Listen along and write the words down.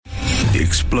The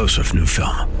explosive new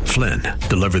film, Flynn,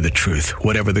 deliver the truth,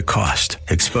 whatever the cost,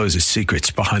 exposes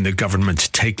secrets behind the government's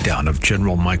takedown of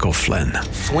General Michael Flynn.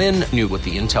 Flynn knew what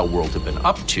the intel world had been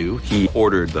up to. He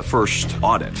ordered the first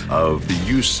audit of the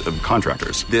use of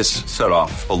contractors. This set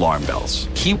off alarm bells.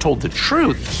 He told the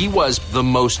truth. He was the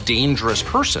most dangerous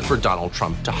person for Donald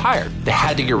Trump to hire. They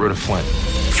had to get rid of Flynn.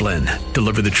 Flynn,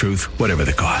 deliver the truth, whatever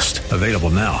the cost. Available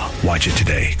now. Watch it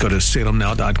today. Go to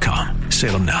salemnow.com.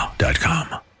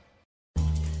 salemnow.com.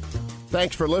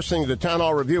 Thanks for listening to the Town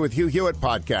Hall Review with Hugh Hewitt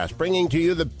podcast, bringing to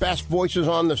you the best voices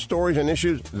on the stories and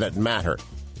issues that matter.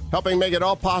 Helping make it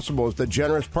all possible is the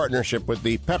generous partnership with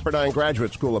the Pepperdine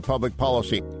Graduate School of Public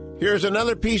Policy. Here's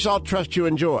another piece I'll trust you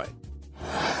enjoy.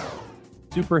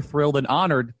 Super thrilled and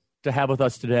honored to have with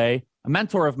us today a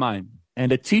mentor of mine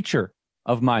and a teacher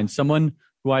of mine, someone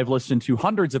who I've listened to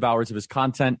hundreds of hours of his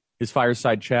content. His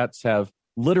fireside chats have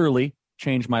literally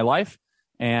changed my life,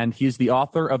 and he's the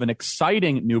author of an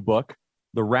exciting new book,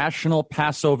 The Rational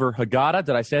Passover Haggadah.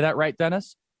 Did I say that right,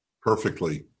 Dennis?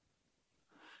 Perfectly.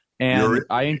 And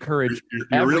I encourage you're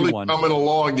everyone. Really coming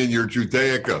along in your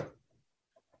Judaica.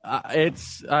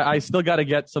 I still got to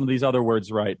get some of these other words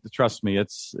right. Trust me,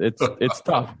 it's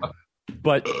tough.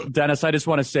 But Dennis, I just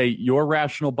want to say your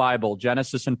Rational Bible,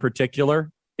 Genesis in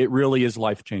particular, it really is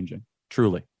life-changing.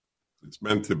 Truly. It's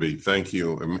meant to be. Thank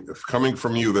you. And coming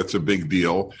from you, that's a big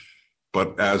deal.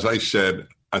 But as I said,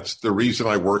 that's the reason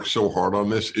I work so hard on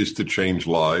this, is to change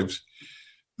lives.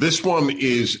 This one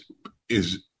is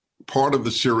part of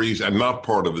the series and not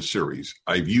part of the series.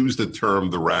 I've used the term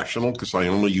the rational because I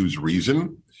only use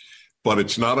reason, but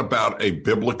it's not about a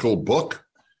biblical book.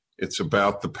 It's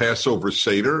about the Passover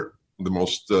Seder, the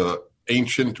most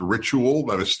ancient ritual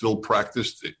that is still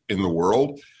practiced in the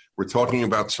world. We're talking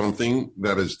about something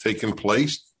that has taken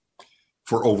place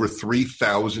for over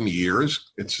 3,000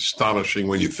 years. It's astonishing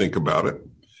when you think about it.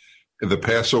 The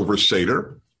Passover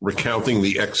Seder, recounting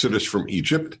the Exodus from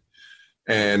Egypt.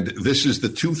 And this is the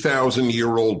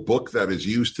 2,000-year-old book that is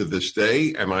used to this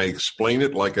day. And I explain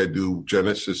it like I do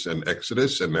Genesis and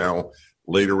Exodus, and now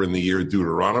later in the year,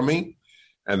 Deuteronomy.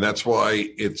 And that's why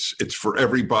it's for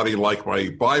everybody. Like my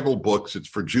Bible books, it's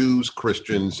for Jews,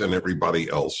 Christians, and everybody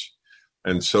else.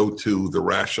 And so too, the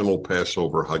Rational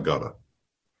Passover Haggadah.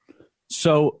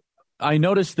 So I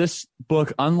noticed this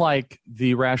book, unlike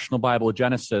the Rational Bible of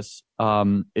Genesis,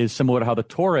 is similar to how the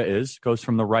Torah is, goes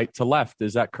from the right to left.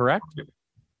 Is that correct?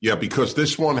 Yeah, because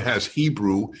this one has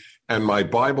Hebrew, and my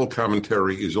Bible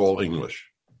commentary is all English.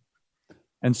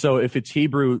 And so if it's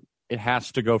Hebrew, it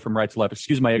has to go from right to left.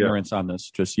 Excuse my ignorance on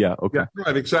this. Okay. Yeah,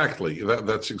 right, exactly.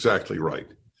 That's exactly right.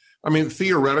 I mean,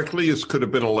 theoretically, this could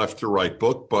have been a left to right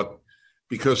book, but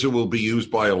because it will be used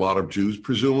by a lot of Jews,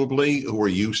 presumably, who are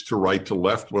used to right to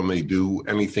left when they do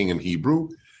anything in Hebrew,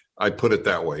 I put it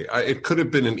that way. It could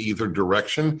have been in either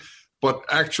direction, but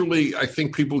actually, I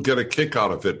think people get a kick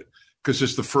out of it because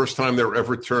it's the first time they're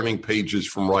ever turning pages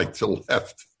from right to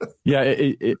left.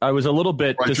 Yeah, I was a little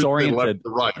bit disoriented. Left to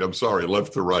right. I'm sorry,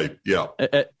 left to right. Yeah.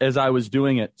 As I was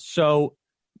doing it. So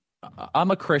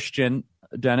I'm a Christian,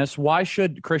 Dennis. Why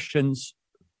should Christians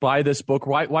buy this book?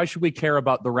 Why should we care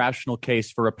about the rational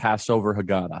case for a Passover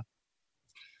Haggadah?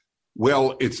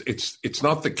 Well, it's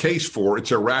not the case for,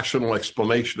 it's a rational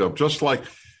explanation of, just like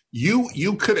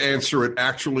you could answer it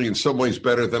actually in some ways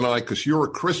better than I, because you're a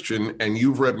Christian and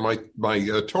you've read my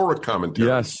Torah commentaries,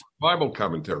 yes, Bible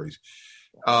commentaries.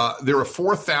 There are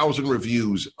 4,000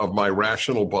 reviews of my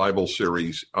Rational Bible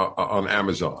series on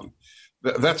Amazon.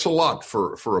 That's a lot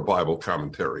for a Bible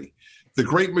commentary. The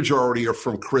great majority are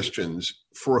from Christians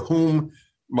for whom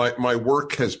my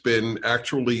work has been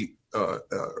actually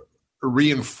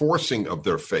reinforcing of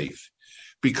their faith,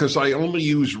 because I only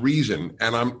use reason,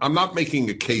 and I'm not making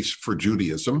a case for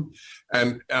Judaism,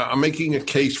 and I'm making a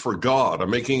case for God. I'm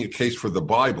making a case for the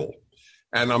Bible,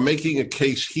 and I'm making a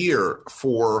case here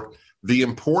for the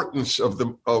importance of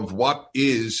what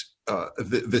is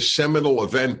the seminal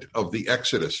event of the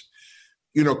Exodus.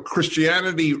 You know,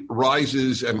 Christianity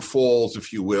rises and falls,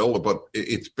 if you will, but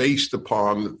it's based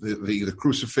upon the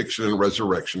crucifixion and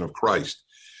resurrection of Christ.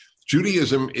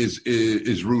 Judaism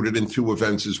is rooted in two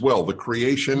events as well: the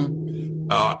creation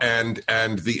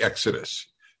and the Exodus,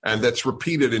 and that's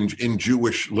repeated in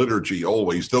Jewish liturgy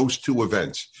always. Those two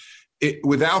events.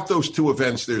 Without those two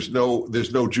events, there's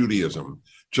no Judaism.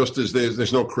 Just as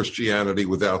there's no Christianity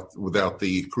without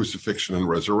the crucifixion and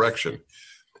resurrection.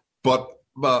 But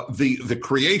the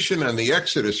creation and the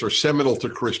Exodus are seminal to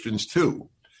Christians too.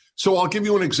 So I'll give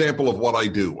you an example of what I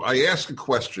do. I ask a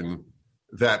question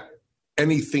that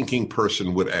any thinking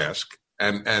person would ask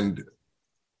and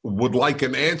would like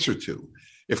an answer to.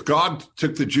 If God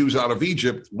took the Jews out of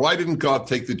Egypt, why didn't God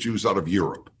take the Jews out of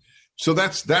Europe? So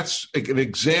that's an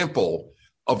example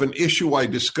of an issue I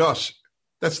discuss.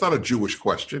 That's not a Jewish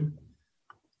question.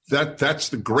 That's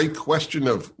the great question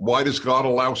of why does God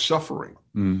allow suffering?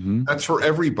 Mm-hmm. That's for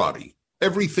everybody.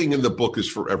 Everything in the book is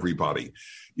for everybody.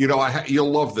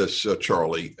 You'll love this,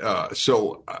 Charlie.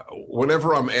 So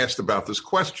whenever I'm asked about this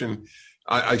question,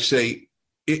 I say,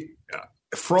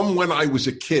 from when I was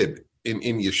a kid in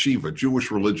yeshiva, Jewish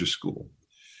religious school,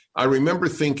 I remember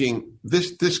thinking,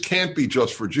 this can't be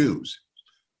just for Jews.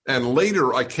 And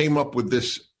later I came up with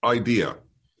this idea.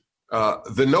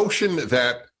 The notion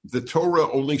that the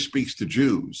Torah only speaks to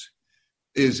Jews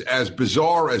is as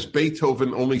bizarre as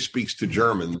Beethoven only speaks to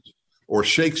Germans or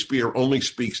Shakespeare only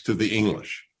speaks to the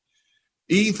English.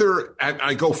 And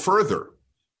I go further,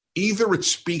 either it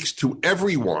speaks to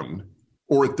everyone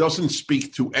or it doesn't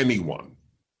speak to anyone.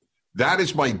 That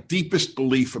is my deepest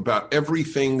belief about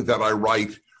everything that I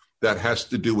write that has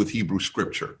to do with Hebrew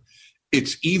scripture.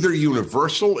 It's either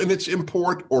universal in its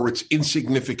import or it's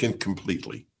insignificant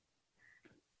completely.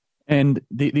 And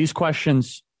these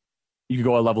questions, you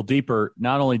go a level deeper.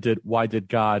 Not only why did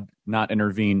God not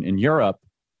intervene in Europe,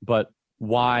 but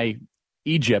why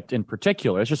Egypt in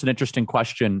particular? It's just an interesting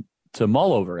question to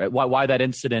mull over. Why that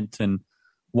incident and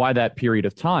why that period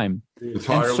of time?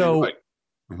 Entirely right.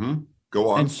 Mm-hmm. Go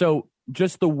on. And so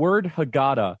just the word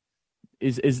Haggadah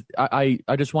is I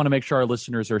just want to make sure our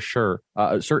listeners are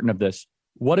certain of this.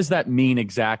 What does that mean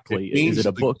exactly? Is it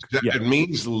a book? It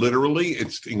means literally,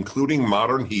 it's including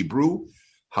modern Hebrew.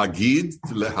 Hagid,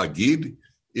 lehagid,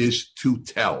 is to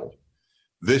tell.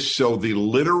 So the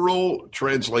literal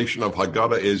translation of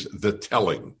Haggadah is the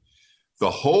telling.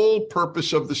 The whole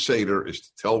purpose of the Seder is to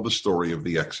tell the story of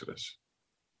the Exodus.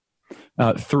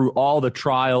 Through all the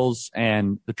trials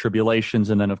and the tribulations,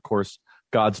 and then, of course,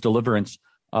 God's deliverance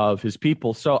of his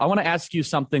people. So I want to ask you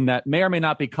something that may or may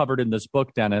not be covered in this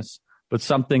book, Dennis, but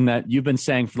something that you've been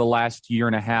saying for the last year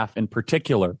and a half in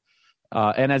particular.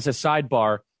 And as a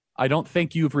sidebar, I don't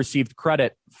think you've received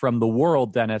credit from the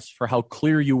world, Dennis, for how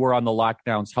clear you were on the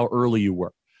lockdowns, how early you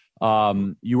were.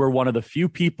 You were one of the few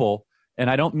people, and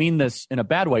I don't mean this in a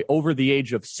bad way, over the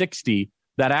age of 60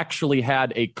 that actually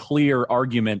had a clear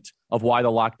argument of why the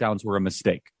lockdowns were a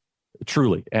mistake,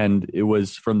 truly. And it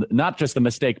was from not just a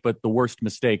mistake, but the worst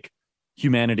mistake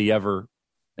humanity ever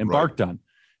embarked on.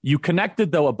 You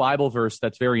connected, though, a Bible verse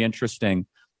that's very interesting,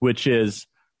 which is,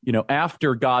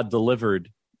 after God delivered,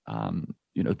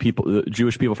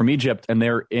 Jewish people from Egypt, and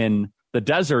they're in the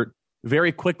desert,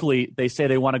 very quickly they say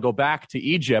they want to go back to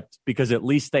Egypt because at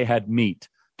least they had meat.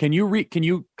 Can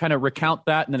you kind of recount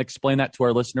that and then explain that to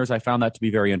our listeners? I found that to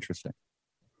be very interesting.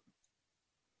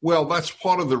 Well, that's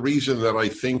part of the reason that I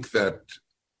think that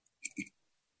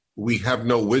we have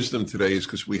no wisdom today is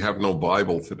because we have no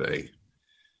Bible today.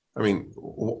 I mean,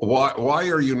 why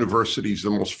are universities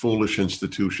the most foolish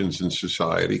institutions in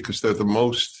society? Because they're the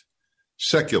most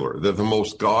secular. They're the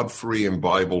most God-free and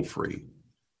Bible-free.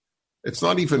 It's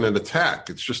not even an attack.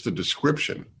 It's just a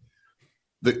description.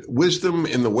 The wisdom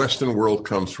in the Western world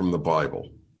comes from the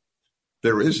Bible.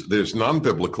 There's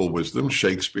non-biblical wisdom.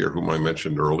 Shakespeare, whom I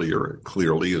mentioned earlier,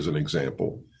 clearly is an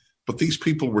example. But these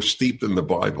people were steeped in the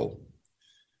Bible.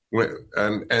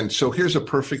 And so here's a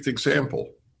perfect example.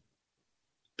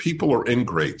 People are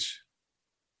ingrates.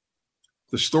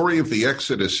 The story of the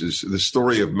Exodus is the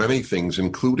story of many things,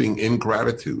 including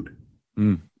ingratitude.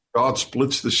 God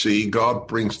splits the sea. God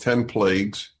brings 10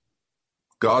 plagues.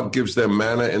 God gives them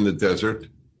manna in the desert,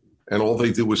 and all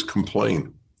they do is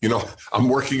complain. I'm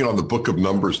working on the book of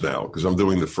Numbers now because I'm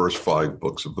doing the first 5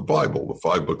 books of the Bible, the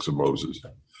 5 books of Moses.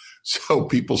 So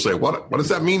people say, what does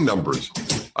that mean, Numbers?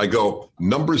 I go,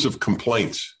 numbers of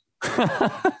complaints.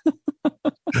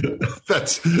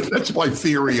 That's my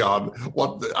theory on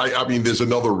what I mean. There's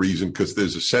another reason because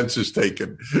there's a census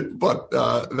taken, but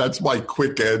that's my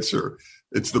quick answer.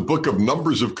 It's the book of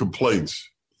numbers of complaints,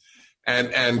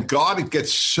 and God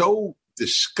gets so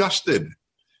disgusted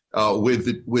with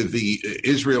the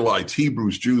Israelites,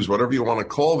 Hebrews, Jews, whatever you want to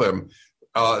call them,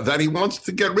 that he wants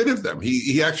to get rid of them.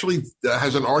 He actually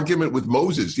has an argument with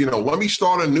Moses. Let me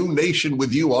start a new nation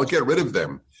with you. I'll get rid of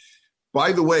them.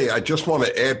 By the way, I just want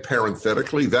to add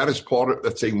parenthetically, that's one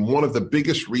of the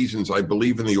biggest reasons I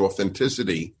believe in the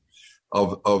authenticity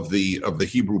of the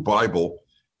Hebrew Bible.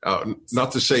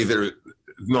 Not to say there's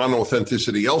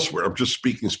non-authenticity elsewhere. I'm just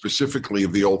speaking specifically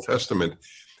of the Old Testament,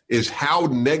 is how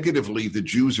negatively the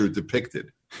Jews are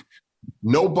depicted.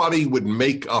 Nobody would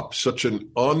make up such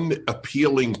an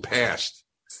unappealing past.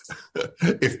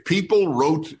 If people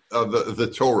wrote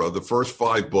the Torah, the first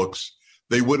 5 books,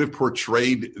 they would have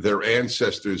portrayed their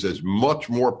ancestors as much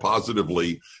more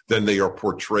positively than they are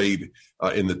portrayed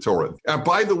in the Torah. And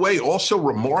by the way, also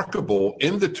remarkable,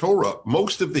 in the Torah,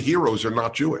 most of the heroes are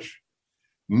not Jewish.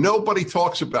 Nobody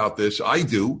talks about this. I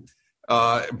do,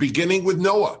 beginning with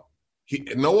Noah.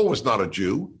 Noah was not a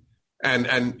Jew. And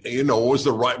was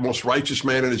the most righteous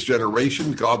man in his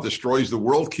generation. God destroys the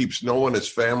world, keeps Noah and his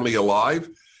family alive.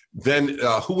 Then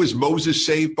who is Moses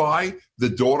saved by? The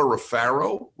daughter of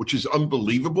Pharaoh, which is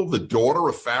unbelievable. The daughter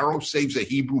of Pharaoh saves a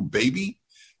Hebrew baby.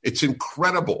 It's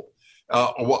incredible.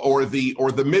 Or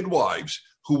the midwives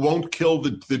who won't kill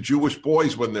the Jewish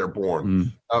boys when they're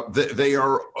born. They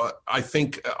are, I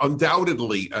think,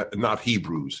 undoubtedly not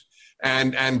Hebrews.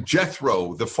 And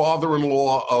Jethro, the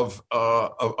father-in-law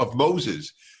of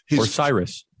Moses, or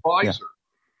Cyrus, advisor.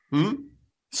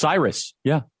 Cyrus,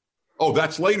 yeah. Oh,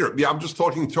 that's later. Yeah, I'm just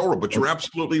talking Torah, but you're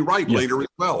absolutely right. Yeah. Later as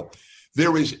well.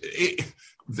 There is,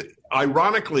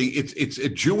 ironically, it's a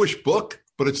Jewish book,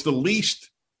 but it's the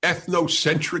least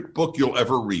ethnocentric book you'll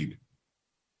ever read.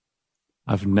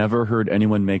 I've never heard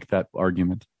anyone make that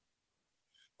argument.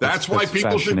 That's why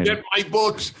people should get my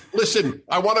books. Listen,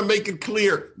 I want to make it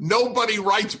clear. Nobody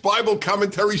writes Bible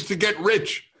commentaries to get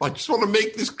rich. I just want to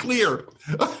make this clear.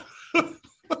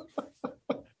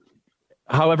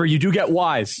 However, you do get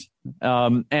wise.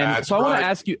 That's so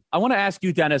I right. I want to ask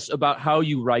you, Dennis, about how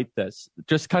you write this.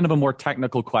 Just kind of a more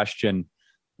technical question.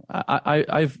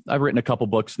 I've written a couple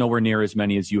books, nowhere near as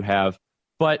many as you have.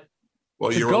 But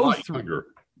you're a lot younger.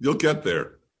 You'll get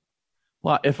there.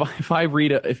 Well, if I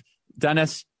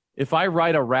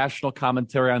write a rational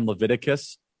commentary on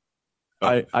Leviticus,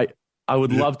 I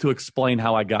would love to explain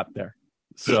how I got there.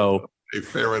 So okay,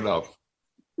 fair enough.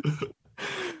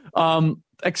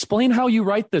 Explain how you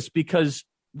write this, because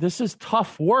this is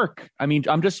tough work. I mean,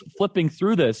 I'm just flipping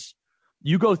through this.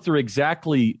 You go through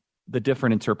exactly the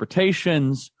different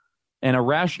interpretations and a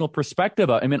rational perspective.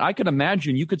 I mean, I could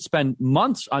imagine you could spend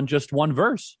months on just one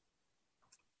verse.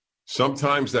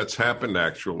 Sometimes that's happened,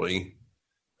 actually.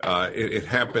 It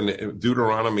happened.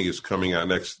 Deuteronomy is coming out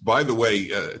next. By the way,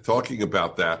 talking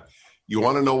about that, you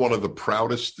want to know one of the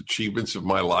proudest achievements of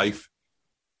my life?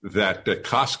 That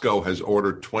Costco has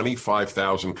ordered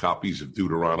 25,000 copies of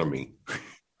Deuteronomy.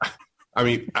 I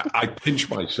mean, I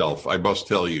pinch myself, I must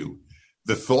tell you.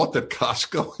 The thought that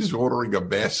Costco is ordering a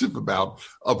massive amount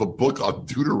of a book on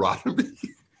Deuteronomy.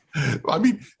 I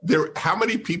mean, how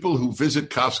many people who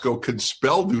visit Costco can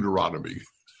spell Deuteronomy?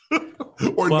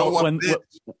 Or know what it is?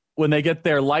 When they get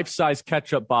their life-size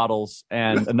ketchup bottles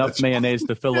and enough mayonnaise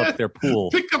to fill up their pool.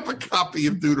 Pick up a copy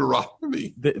of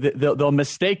Deuteronomy. They'll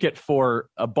mistake it for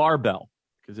a barbell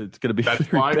because it's going to be That's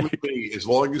fine with me, as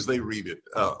long as they read it.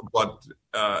 But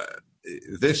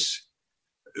this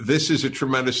is a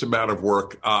tremendous amount of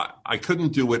work. I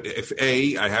couldn't do it if,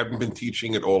 A, I haven't been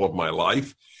teaching it all of my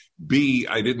life. B,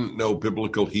 I didn't know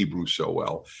biblical Hebrew so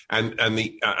well, and I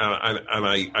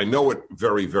know it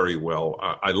very, very well.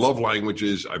 I love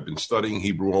languages. I've been studying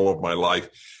Hebrew all of my life.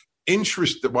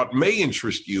 What may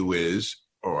interest you is,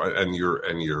 and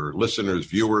your listeners,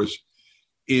 viewers,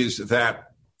 is that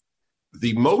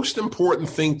the most important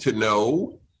thing to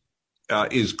know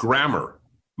is grammar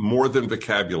more than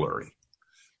vocabulary.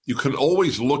 You can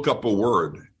always look up a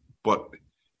word, but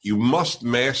you must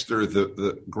master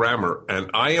the grammar.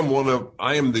 And I am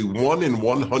the 1 in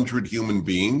 100 human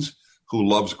beings who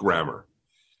loves grammar.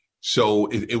 So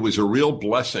it was a real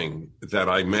blessing that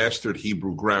I mastered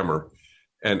Hebrew grammar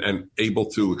and able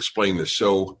to explain this.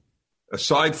 So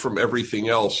aside from everything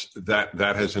else, that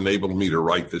has enabled me to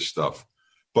write this stuff.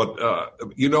 But,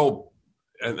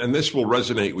 and this will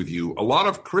resonate with you. A lot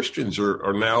of Christians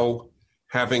are now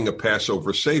having a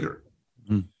Passover Seder.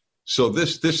 Mm. So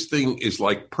this thing is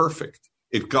like perfect.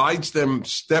 It guides them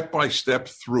step by step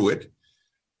through it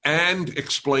and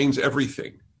explains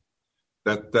everything.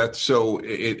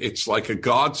 It's like a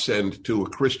godsend to a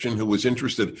Christian who is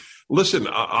interested. Listen,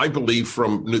 I believe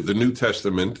from the New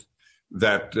Testament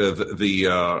that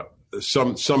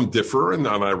some differ, and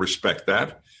I respect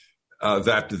that.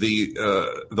 That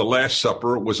the Last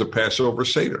Supper was a Passover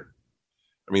Seder.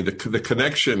 I mean, the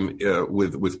connection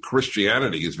with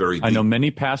Christianity is very deep. I know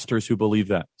many pastors who believe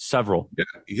that. Several. Yeah,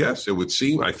 yes, it would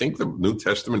seem. I think the New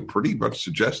Testament pretty much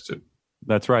suggests it.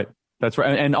 That's right. That's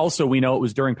right. And also, we know it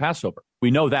was during Passover.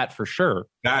 We know that for sure.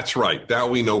 That's right. That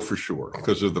we know for sure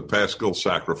because of the Paschal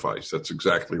sacrifice. That's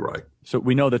exactly right. So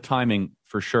we know the timing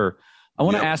for sure. I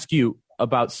want to ask you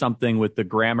about something with the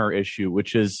grammar issue,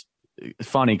 which is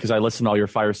funny because I listen to all your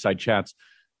fireside chats.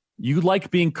 You like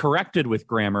being corrected with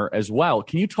grammar as well.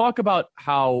 Can you talk about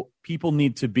how people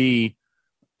need to be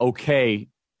okay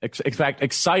in fact,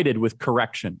 excited with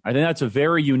correction. I think that's a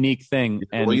very unique thing.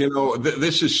 And well,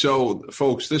 this is so,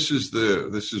 folks. This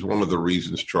is one of the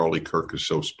reasons Charlie Kirk is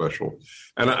so special.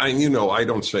 And I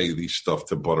don't say these stuff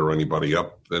to butter anybody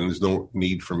up, and there's no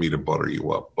need for me to butter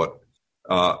you up. But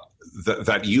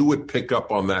that you would pick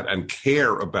up on that and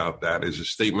care about that is a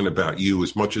statement about you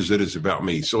as much as it is about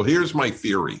me. So here's my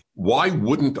theory: why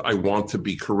wouldn't I want to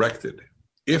be corrected?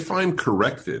 If I'm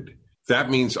corrected,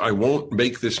 that means I won't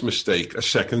make this mistake a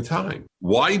second time.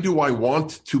 Why do I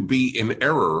want to be in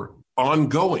error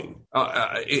ongoing?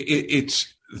 A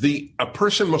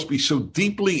person must be so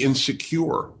deeply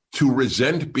insecure to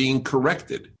resent being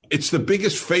corrected. It's the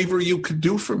biggest favor you could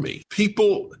do for me.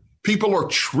 People are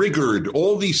triggered.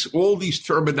 All these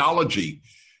terminology.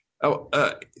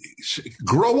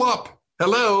 Grow up.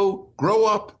 Hello, grow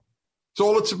up. That's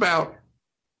all it's about.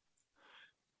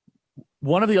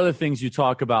 One of the other things you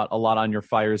talk about a lot on your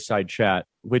Fireside Chat,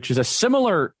 which is it's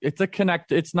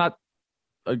not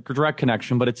a direct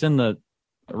connection, but it's in the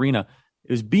arena,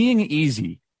 is being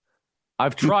easy.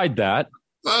 I've tried that.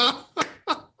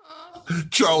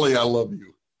 Charlie, I love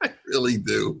you. I really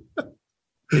do.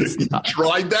 You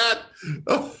tried that?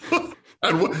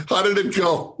 And how did it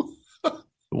go? It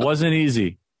wasn't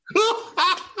easy.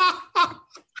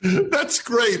 That's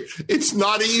great. It's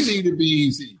not easy to be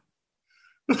easy.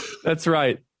 That's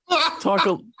right.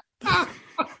 What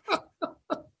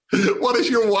does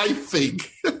your wife think?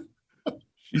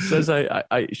 She says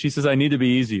she says I need to be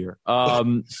easier.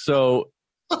 So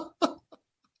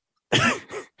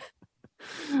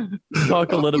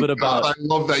talk a little bit about. I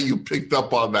love that you picked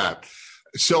up on that.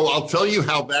 So I'll tell you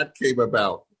how that came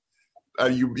about.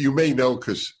 You may know,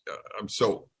 because I'm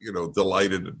so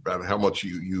delighted about how much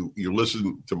you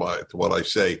listen to what I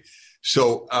say.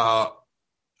 So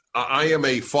I am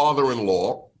a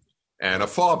father-in-law and a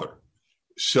father.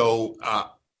 So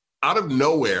out of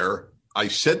nowhere, I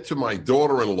said to my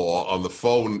daughter-in-law on the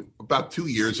phone about 2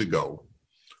 years ago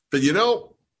that,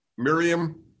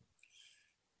 Miriam,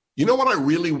 you know what I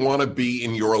really want to be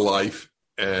in your life?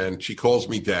 And she calls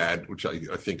me Dad, which I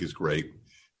think is great.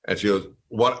 And she goes,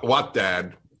 what,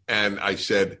 Dad? And I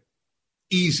said,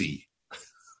 easy.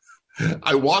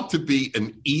 I want to be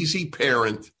an easy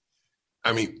parent.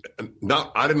 I mean,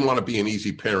 I didn't want to be an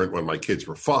easy parent when my kids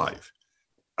were 5.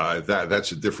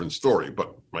 That's a different story.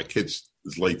 But my kids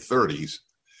is late 30s.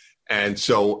 And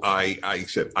so I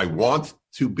said, I want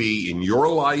to be in your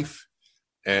life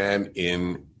and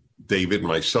in David,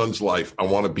 my son's life. I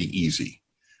want to be easy.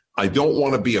 I don't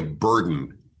want to be a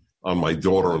burden on my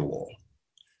daughter-in-law.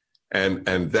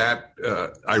 And that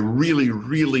I really,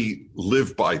 really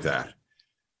live by that.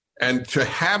 And to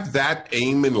have that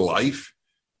aim in life,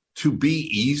 to be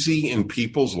easy in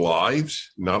people's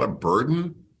lives, not a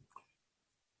burden.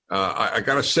 I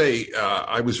got to say,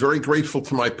 I was very grateful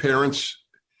to my parents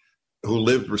who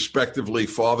lived respectively,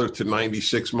 father to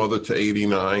 96, mother to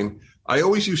 89. I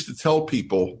always used to tell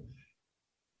people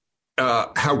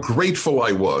how grateful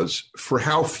I was for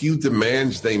how few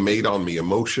demands they made on me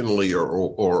emotionally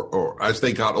or as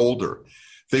they got older.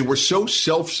 They were so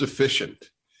self-sufficient.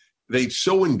 They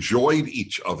so enjoyed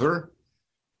each other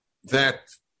that,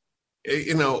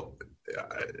 they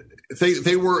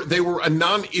were a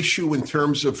non-issue in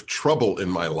terms of trouble in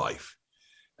my life.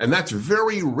 And that's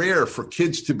very rare for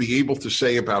kids to be able to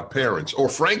say about parents, or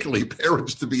frankly,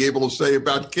 parents to be able to say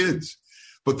about kids.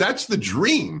 But that's the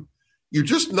dream. You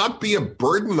just not be a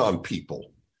burden on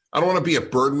people. I don't want to be a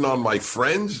burden on my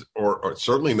friends, or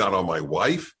certainly not on my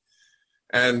wife.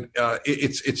 And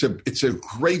it's a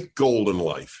great goal in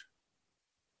life.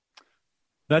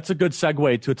 That's a good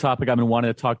segue to a topic I've been wanting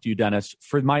to talk to you, Dennis,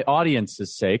 for my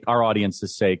audience's sake, our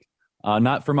audience's sake,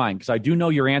 not for mine, because I do know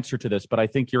your answer to this, but I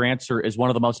think your answer is one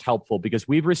of the most helpful, because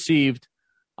we've received,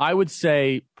 I would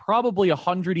say, probably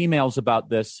 100 emails about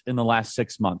this in the last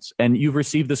 6 months. And you've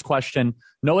received this question,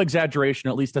 no exaggeration,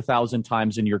 at least 1,000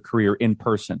 times in your career in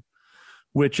person,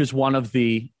 which is one of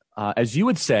the, as you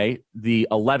would say, the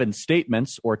 11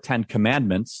 statements or 10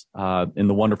 commandments in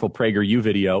the wonderful Prager U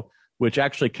video, which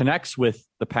actually connects with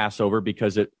the Passover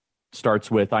because it starts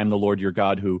with, I'm the Lord your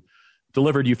God who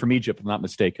delivered you from Egypt, if I'm not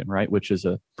mistaken, right? Which is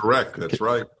a correct. That's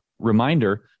right.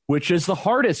 Reminder, which is the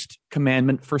hardest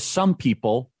commandment for some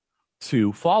people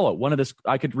to follow.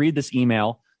 I could read this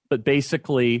email, but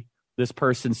basically this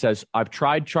person says, I've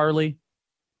tried, Charlie,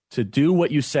 to do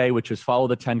what you say, which is follow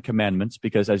the 10 commandments,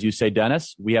 because as you say,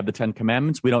 Dennis, we have the 10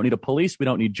 commandments. We don't need a police. We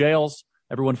don't need jails.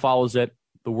 Everyone follows it.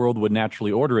 The world would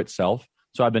naturally order itself.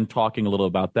 So I've been talking a little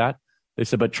about that. They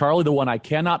said, but Charlie, the one I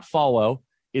cannot follow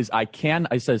is I cannot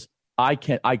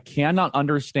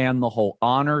understand the whole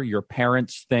honor your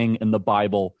parents thing in the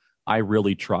Bible I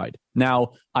really tried.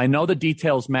 Now, I know the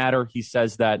details matter. He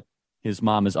says that his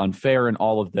mom is unfair in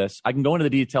all of this. I can go into the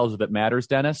details if it matters,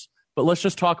 Dennis, but let's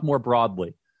just talk more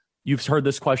broadly. You've heard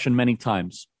this question many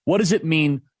times. What does it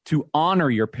mean to honor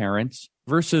your parents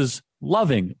versus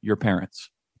loving your parents?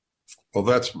 Well,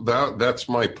 that's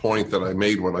my point that I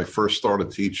made when I first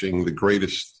started teaching the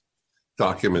greatest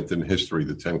document in history,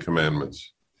 the Ten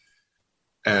Commandments.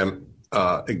 And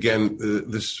again,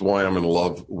 this is why I'm in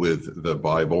love with the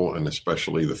Bible, and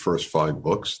especially the first 5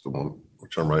 books, the one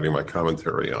which I'm writing my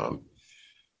commentary on.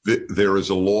 There is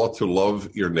a law to love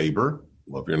your neighbor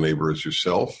as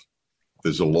yourself.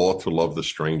 There's a law to love the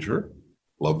stranger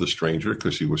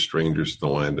because he was strangers in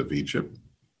the land of Egypt.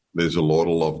 There's a law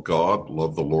to love God,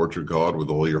 love the Lord your God with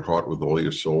all your heart, with all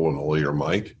your soul, and all your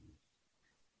might.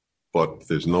 But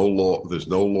there's no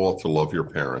law to love your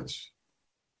parents.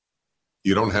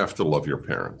 You don't have to love your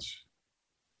parents.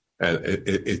 And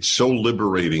it's so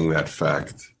liberating, that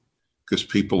fact, because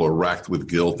people are racked with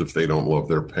guilt if they don't love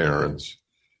their parents.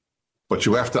 But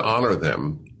you have to honor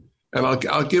them. And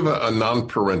I'll give a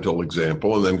non-parental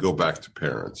example and then go back to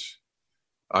parents.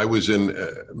 I was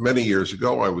many years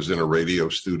ago, I was in a radio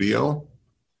studio,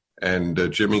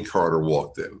 and Jimmy Carter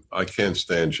walked in. I can't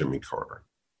stand Jimmy Carter.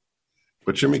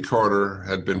 But Jimmy Carter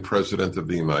had been president of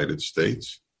the United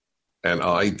States, and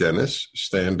I, Dennis,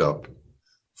 stand up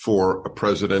for a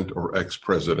president or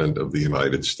ex-president of the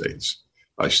United States.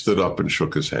 I stood up and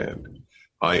shook his hand.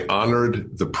 I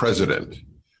honored the president.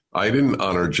 I didn't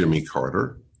honor Jimmy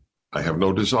Carter. I have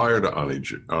no desire to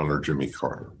honor Jimmy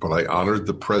Carter, but I honored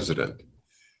the president.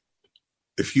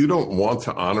 If you don't want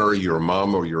to honor your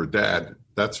mom or your dad,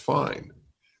 that's fine.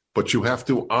 But you have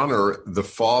to honor the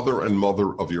father and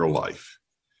mother of your life.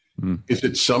 Mm. Is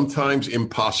it sometimes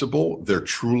impossible? They're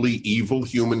truly evil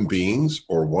human beings,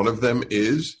 or one of them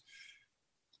is.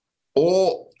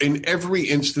 In every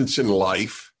instance in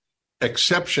life,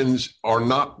 exceptions are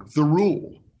not the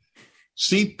rule.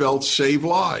 Seatbelts save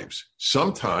lives.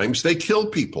 Sometimes they kill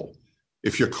people.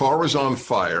 If your car is on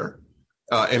fire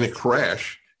in a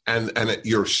crash and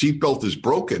your seatbelt is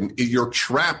broken, you're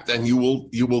trapped and you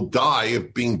will die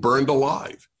of being burned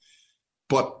alive.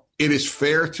 But it is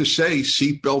fair to say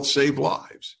seatbelts save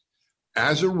lives.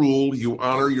 As a rule, you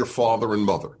honor your father and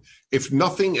mother. If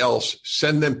nothing else,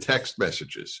 send them text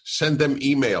messages, send them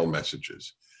email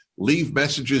messages. Leave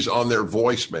messages on their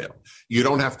voicemail. You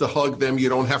don't have to hug them. You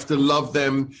don't have to love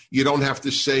them. You don't have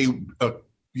to say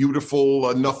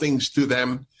beautiful nothings to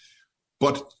them.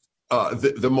 But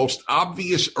the most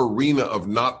obvious arena of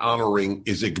not honoring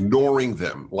is ignoring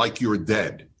them like you're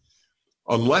dead,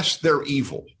 unless they're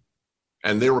evil.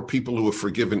 And there are people who have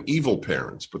forgiven evil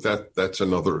parents, but that's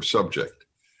another subject.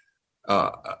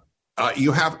 I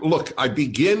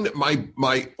begin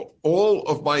all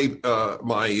of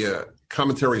my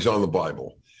commentaries on the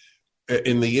Bible.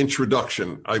 In the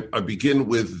introduction, I begin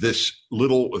with this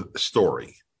little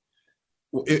story.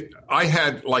 I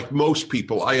had, like most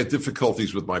people, I had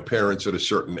difficulties with my parents at a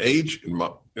certain age,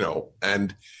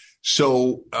 and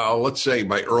so let's say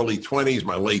my early 20s,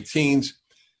 my late teens.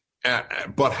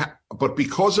 But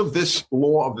because of this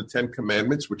law of the Ten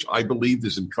Commandments, which I believe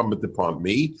is incumbent upon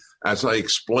me, as I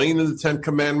explain in the Ten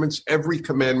Commandments, every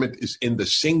commandment is in the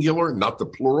singular, not the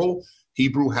plural.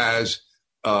 Hebrew has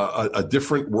a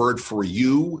different word for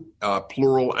you,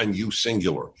 plural, and you,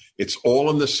 singular. It's all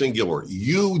in the singular.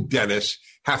 You, Dennis,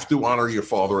 have to honor your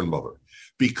father and mother.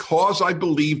 Because I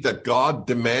believe that God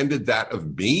demanded that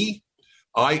of me,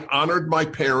 I honored my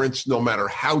parents no matter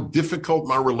how difficult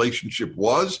my relationship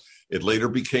was. It later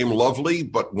became lovely,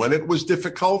 but when it was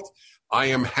difficult, I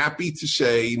am happy to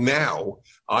say now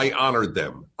I honored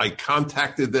them. I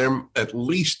contacted them at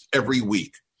least every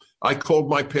week. I called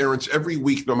my parents every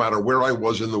week, no matter where I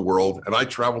was in the world, and I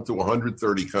traveled to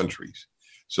 130 countries.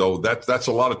 So that's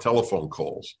a lot of telephone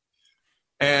calls.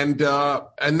 And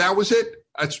that was it.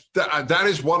 That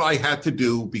is what I had to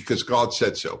do because God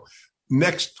said so.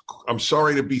 Next, I'm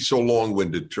sorry to be so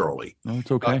long-winded, Charlie. No,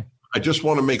 it's okay. I just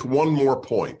want to make one more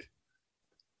point.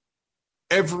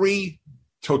 Every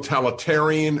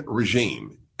totalitarian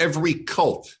regime, every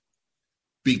cult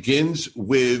begins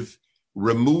with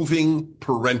removing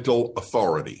parental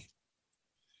authority.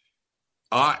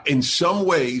 In some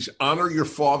ways, honor your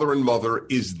father and mother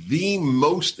is the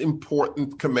most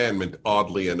important commandment,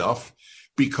 oddly enough,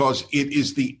 because it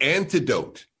is the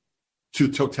antidote to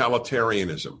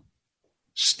totalitarianism.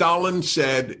 Stalin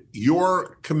said,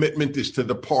 your commitment is to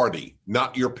the party,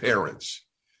 not your parents.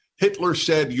 Hitler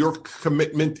said, your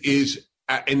commitment is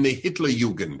in the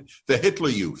Hitlerjugend, the Hitler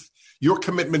Youth. Your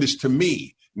commitment is to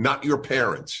me, not your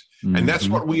parents. And that's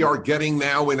what we are getting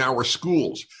now in our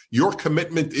schools. Your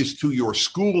commitment is to your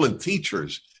school and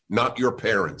teachers, not your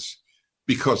parents,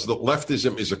 because the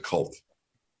leftism is a cult.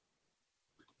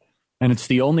 And it's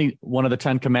the only one of the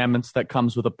 10 commandments that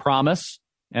comes with a promise,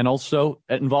 and also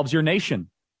it involves your nation.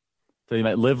 So you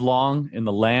might live long in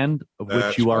the land of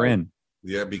which you are in.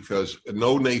 Yeah, because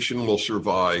no nation will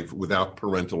survive without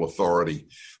parental authority.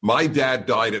 My dad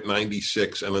died at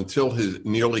 96, and until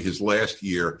nearly his last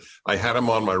year, I had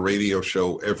him on my radio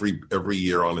show every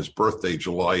year on his birthday,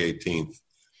 July 18th.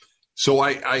 So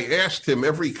I asked him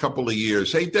every couple of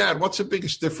years, hey, Dad, what's the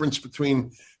biggest difference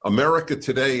between America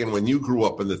today and when you grew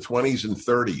up in the 20s and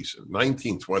 30s,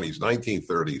 1920s,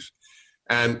 1930s?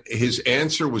 And his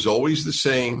answer was always the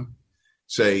same.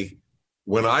 Say,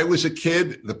 when I was a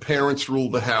kid, the parents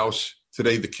ruled the house.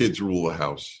 Today, the kids rule the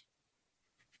house.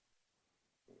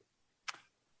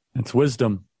 It's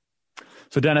wisdom.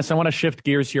 So, Dennis, I want to shift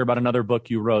gears here about another book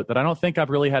you wrote that I don't think I've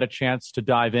really had a chance to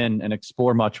dive in and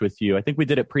explore much with you. I think we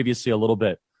did it previously a little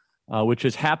bit, which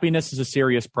is Happiness is a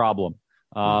Serious Problem.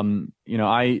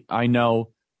 I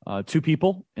know two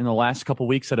people in the last couple of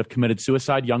weeks that have committed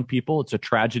suicide, young people. It's a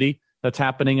tragedy that's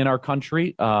happening in our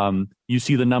country. You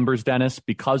see the numbers, Dennis,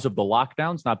 because of the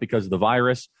lockdowns, not because of the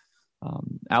virus.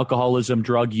 Alcoholism,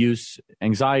 drug use,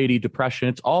 anxiety, depression,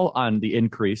 it's all on the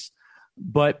increase.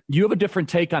 But you have a different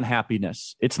take on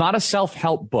happiness. It's not a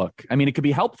self-help book. I mean, it could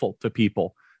be helpful to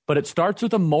people, but it starts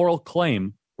with a moral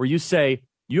claim where you say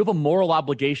you have a moral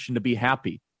obligation to be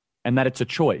happy and that it's a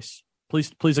choice.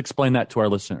 Please explain that to our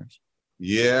listeners.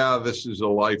 Yeah, this is a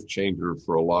life changer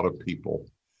for a lot of people.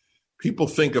 People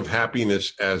think of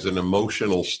happiness as an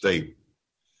emotional state.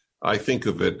 I think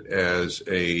of it as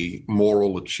a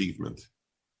moral achievement.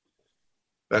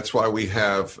 That's why we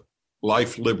have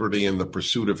life, liberty, and the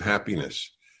pursuit of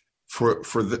happiness. For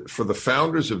the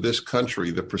founders of this country,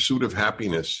 the pursuit of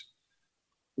happiness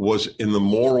was in the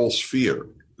moral sphere.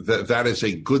 That is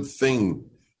a good thing.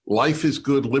 Life is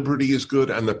good, liberty is good,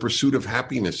 and the pursuit of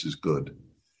happiness is good.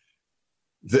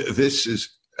 This is,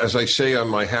 as I say on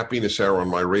my Happiness Hour on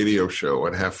my radio show,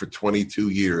 and have for 22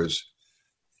 years,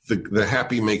 the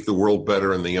happy make the world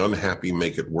better and the unhappy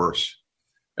make it worse.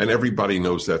 And everybody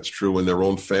knows that's true in their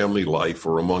own family life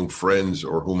or among friends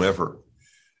or whomever.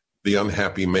 The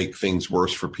unhappy make things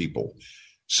worse for people.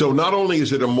 So not only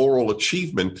is it a moral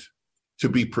achievement to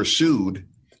be pursued,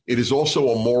 it is also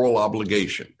a moral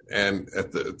obligation. And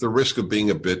at the risk of being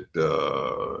a bit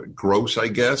gross, I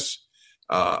guess,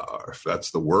 if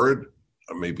that's the word,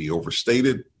 maybe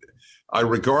overstated, I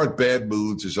regard bad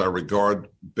moods as I regard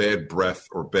bad breath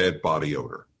or bad body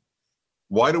odor.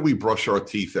 Why do we brush our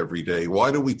teeth every day?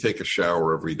 Why do we take a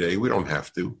shower every day? We don't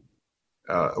have to.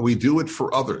 We do it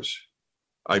for others.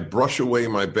 I brush away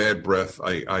my bad breath.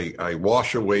 I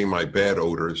wash away my bad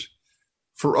odors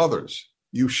for others.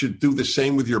 You should do the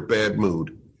same with your bad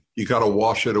mood. You got to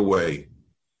wash it away.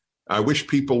 I wish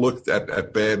people looked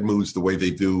at bad moods the way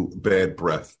they do bad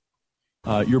breath.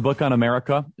 Your book on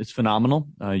America is phenomenal.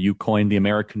 You coined the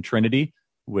American Trinity,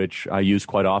 which I use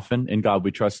quite often. In God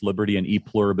we trust, liberty, and e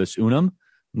pluribus unum.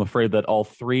 I'm afraid that all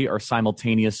three are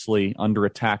simultaneously under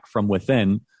attack from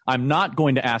within. I'm not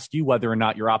going to ask you whether or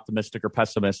not you're optimistic or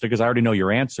pessimistic, because I already know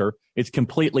your answer. It's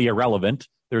completely irrelevant.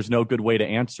 There's no good way to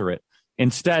answer it.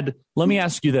 Instead, let me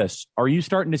ask you this. Are you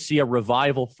starting to see a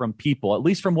revival from people, at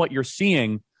least from what you're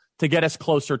seeing, to get us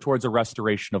closer towards a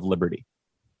restoration of liberty?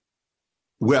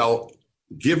 Well,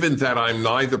 given that I'm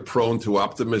neither prone to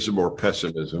optimism or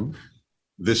pessimism,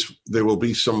 there will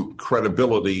be some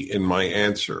credibility in my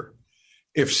answer.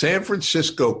 If San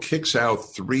Francisco kicks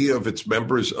out 3 of its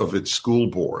members of its school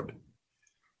board,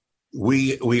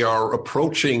 we are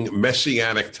approaching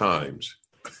messianic times.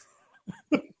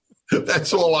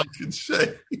 That's all I can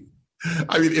say.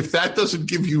 I mean, if that doesn't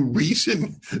give you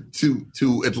reason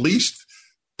to at least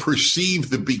perceive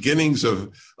the beginnings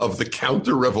of the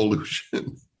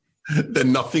counter-revolution,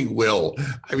 then nothing will.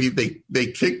 I mean, they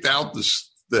kicked out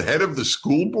the head of the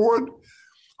school board,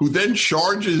 who then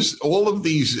charges all of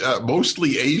these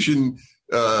mostly Asians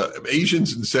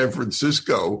in San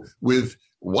Francisco with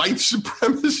white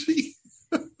supremacy.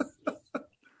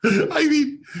 I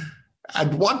mean,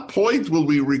 at what point will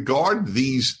we regard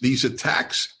these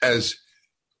attacks as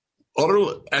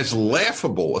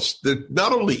laughable? They're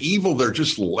not only evil, they're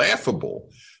just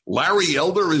laughable. Larry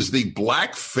Elder is the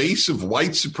black face of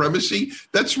white supremacy.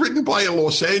 That's written by a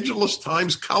Los Angeles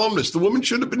Times columnist. The woman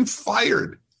should have been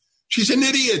fired. She's an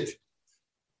idiot.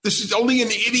 This is only an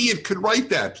idiot could write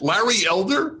that. Larry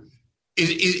Elder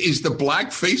is the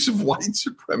black face of white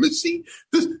supremacy.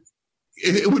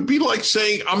 It would be like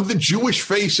saying I'm the Jewish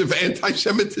face of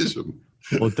anti-Semitism.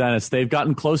 Well, Dennis, they've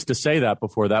gotten close to say that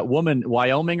before. That woman,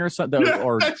 Wyoming or something,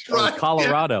 or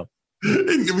Colorado.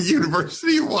 In the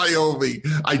University of Wyoming.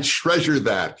 I treasure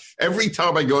that. Every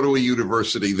time I go to a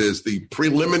university, there's the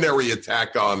preliminary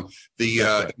attack on the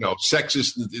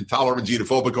sexist, intolerant,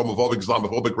 xenophobic, homophobic,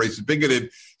 Islamophobic, racist,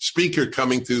 bigoted speaker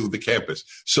coming to the campus.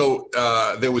 So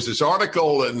there was this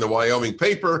article in the Wyoming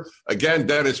paper, again,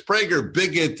 Dennis Prager,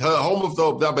 bigot,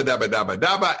 homophobe, dabba, dabba, dabba,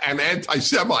 dabba, and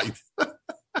anti-Semite.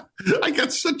 I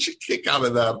got such a kick out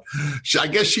of that. I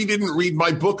guess she didn't read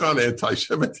my book on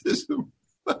anti-Semitism.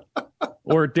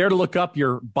 Or dare to look up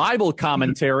your Bible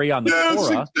commentary on the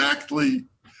Torah. Yes, exactly.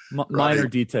 Minor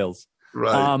details.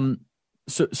 Right.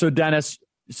 So Dennis,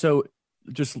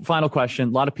 just final question.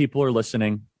 A lot of people are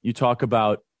listening. You talk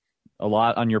about a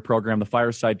lot on your program, the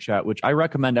Fireside Chat, which I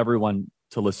recommend everyone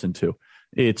to listen to.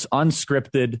 It's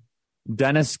unscripted.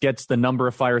 Dennis gets the number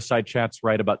of Fireside Chats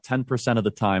right about 10% of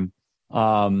the time.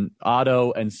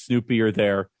 Otto and Snoopy are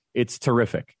there. It's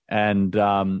terrific. And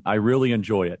I really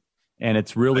enjoy it. And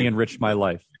it's really enriched my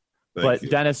life. But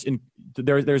Dennis,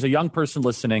 there's a young person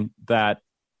listening that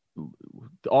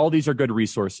all these are good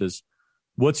resources.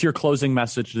 What's your closing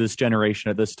message to this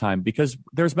generation at this time? Because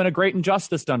there's been a great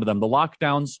injustice done to them. The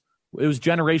lockdowns, it was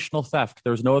generational theft.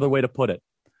 There's no other way to put it.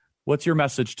 What's your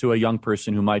message to a young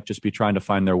person who might just be trying to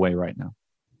find their way right now?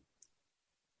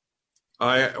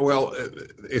 Well,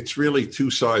 it's really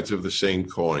two sides of the same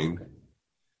coin.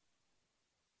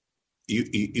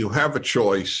 You have a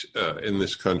choice in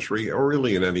this country, or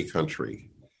really in any country.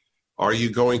 Are you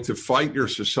going to fight your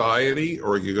society,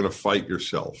 or are you going to fight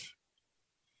yourself?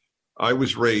 I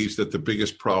was raised that the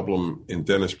biggest problem in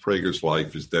Dennis Prager's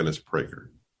life is Dennis Prager.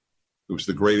 It was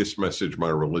the greatest message my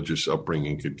religious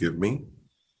upbringing could give me,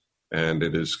 and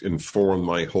it has informed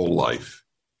my whole life.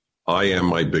 I am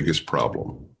my biggest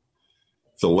problem.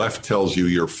 The left tells you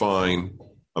you're fine.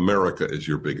 America is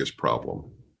your biggest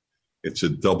problem. It's a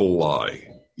double lie.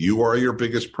 You are your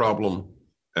biggest problem,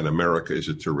 and America is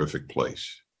a terrific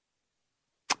place.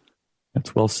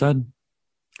 That's well said.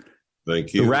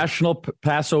 Thank you. The Rational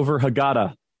Passover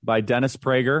Haggadah by Dennis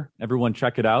Prager. Everyone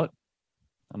check it out.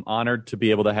 I'm honored to be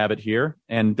able to have it here.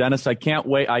 And Dennis, I can't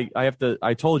wait.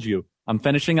 I told you, I'm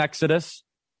finishing Exodus,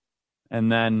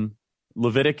 and then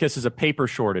Leviticus is a paper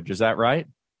shortage. Is that right?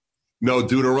 No,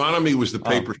 Deuteronomy was the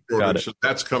paper shortage, so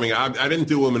that's coming. I didn't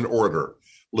do them in order.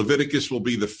 Leviticus will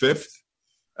be the 5th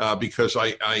because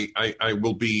I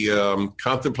will be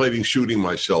contemplating shooting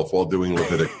myself while doing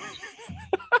Leviticus.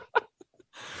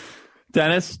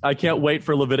 Dennis, I can't wait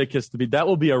for Leviticus to be. That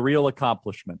will be a real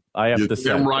accomplishment. I have to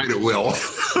say. I'm right, it will.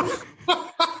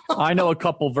 I know a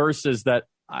couple verses that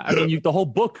the whole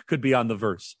book could be on the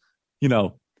verse. You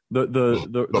know,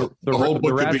 the whole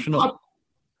book rational.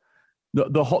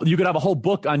 The whole, you could have a whole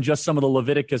book on just some of the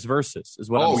Leviticus verses, is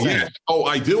what I'm saying. Yes. Oh,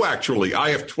 I do actually. I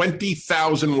have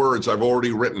 20,000 words I've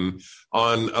already written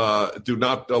on "Do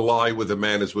not lie with a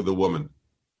man as with a woman."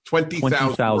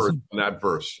 20,000 words on that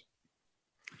verse.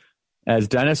 As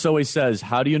Dennis always says,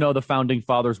 how do you know the founding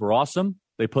fathers were awesome?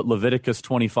 They put Leviticus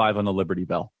 25 on the Liberty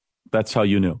Bell. That's how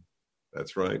you knew.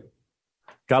 That's right.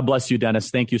 God bless you, Dennis.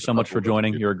 Thank you so much for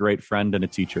joining. You're a great friend and a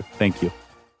teacher. Thank you.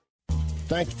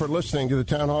 Thanks for listening to the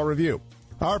Town Hall Review.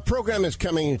 Our program is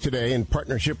coming today in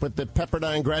partnership with the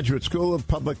Pepperdine Graduate School of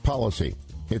Public Policy.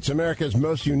 It's America's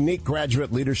most unique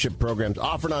graduate leadership programs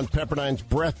offered on Pepperdine's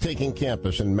breathtaking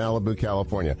campus in Malibu,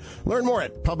 California. Learn more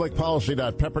at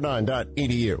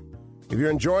publicpolicy.pepperdine.edu. If you're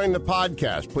enjoying the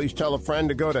podcast, please tell a friend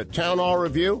to go to Town Hall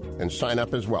Review and sign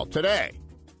up as well today.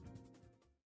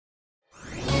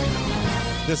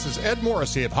 This is Ed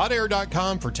Morrissey of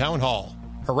HotAir.com for Town Hall.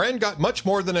 Iran got much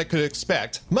more than it could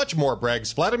expect, much more,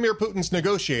 brags Vladimir Putin's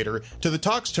negotiator, to the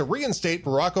talks to reinstate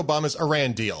Barack Obama's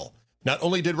Iran deal. Not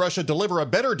only did Russia deliver a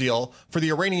better deal for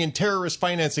the Iranian terrorist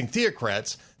financing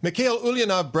theocrats, Mikhail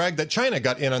Ulyanov bragged that China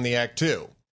got in on the act too.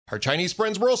 Our Chinese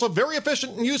friends were also very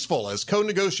efficient and useful as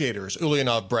co-negotiators,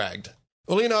 Ulyanov bragged.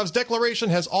 Ulyanov's declaration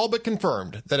has all but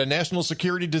confirmed that a national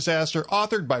security disaster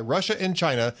authored by Russia and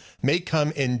China may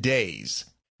come in days.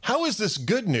 How is this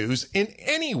good news in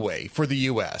any way for the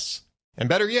U.S.? And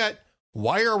better yet,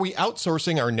 why are we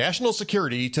outsourcing our national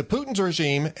security to Putin's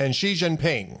regime and Xi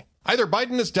Jinping? Either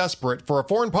Biden is desperate for a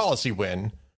foreign policy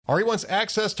win, or he wants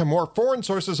access to more foreign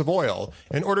sources of oil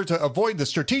in order to avoid the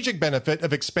strategic benefit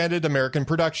of expanded American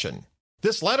production.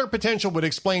 This latter potential would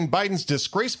explain Biden's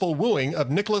disgraceful wooing of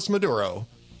Nicolas Maduro,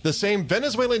 the same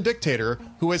Venezuelan dictator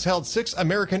who has held 6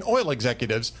 American oil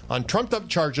executives on trumped-up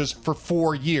charges for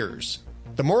 4 years.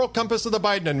 The moral compass of the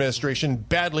Biden administration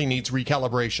badly needs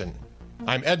recalibration.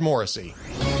 I'm Ed Morrissey.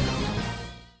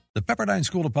 The Pepperdine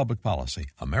School of Public Policy,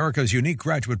 America's unique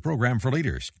graduate program for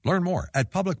leaders. Learn more at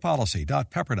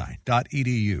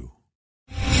publicpolicy.pepperdine.edu.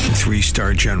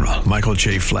 3-star General Michael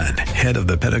J. Flynn, head of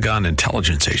the Pentagon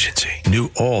Intelligence Agency, knew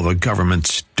all the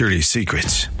government's dirty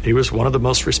secrets. He was one of the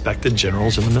most respected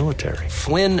generals in the military.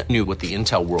 Flynn knew what the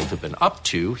intel world had been up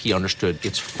to. He understood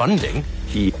its funding.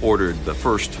 He ordered the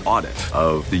first audit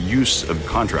of the use of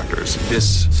contractors.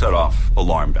 This set off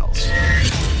alarm bells.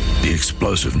 The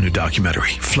explosive new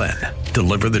documentary, Flynn,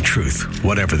 Deliver the Truth,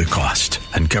 Whatever the Cost,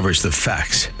 uncovers the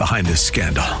facts behind this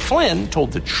scandal. Flynn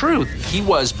told the truth. He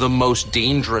was the most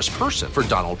dangerous person for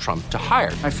Donald Trump to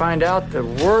hire. I find out the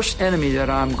worst enemy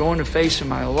that I'm going to face in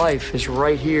my life is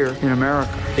right here in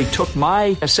America. They took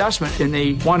my assessment and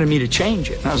they wanted me to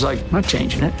change it. And I was like, I'm not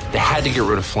changing it. They had to get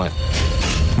rid of Flynn.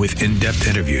 With in-depth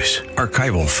interviews,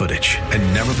 archival footage,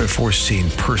 and never-before-seen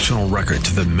personal records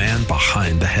of the man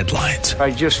behind the headlines.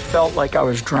 I just felt like I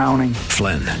was drowning.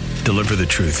 Flynn, Deliver the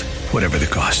Truth, Whatever the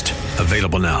Cost.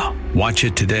 Available now. Watch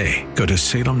it today. Go to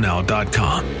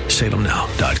salemnow.com.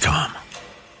 salemnow.com.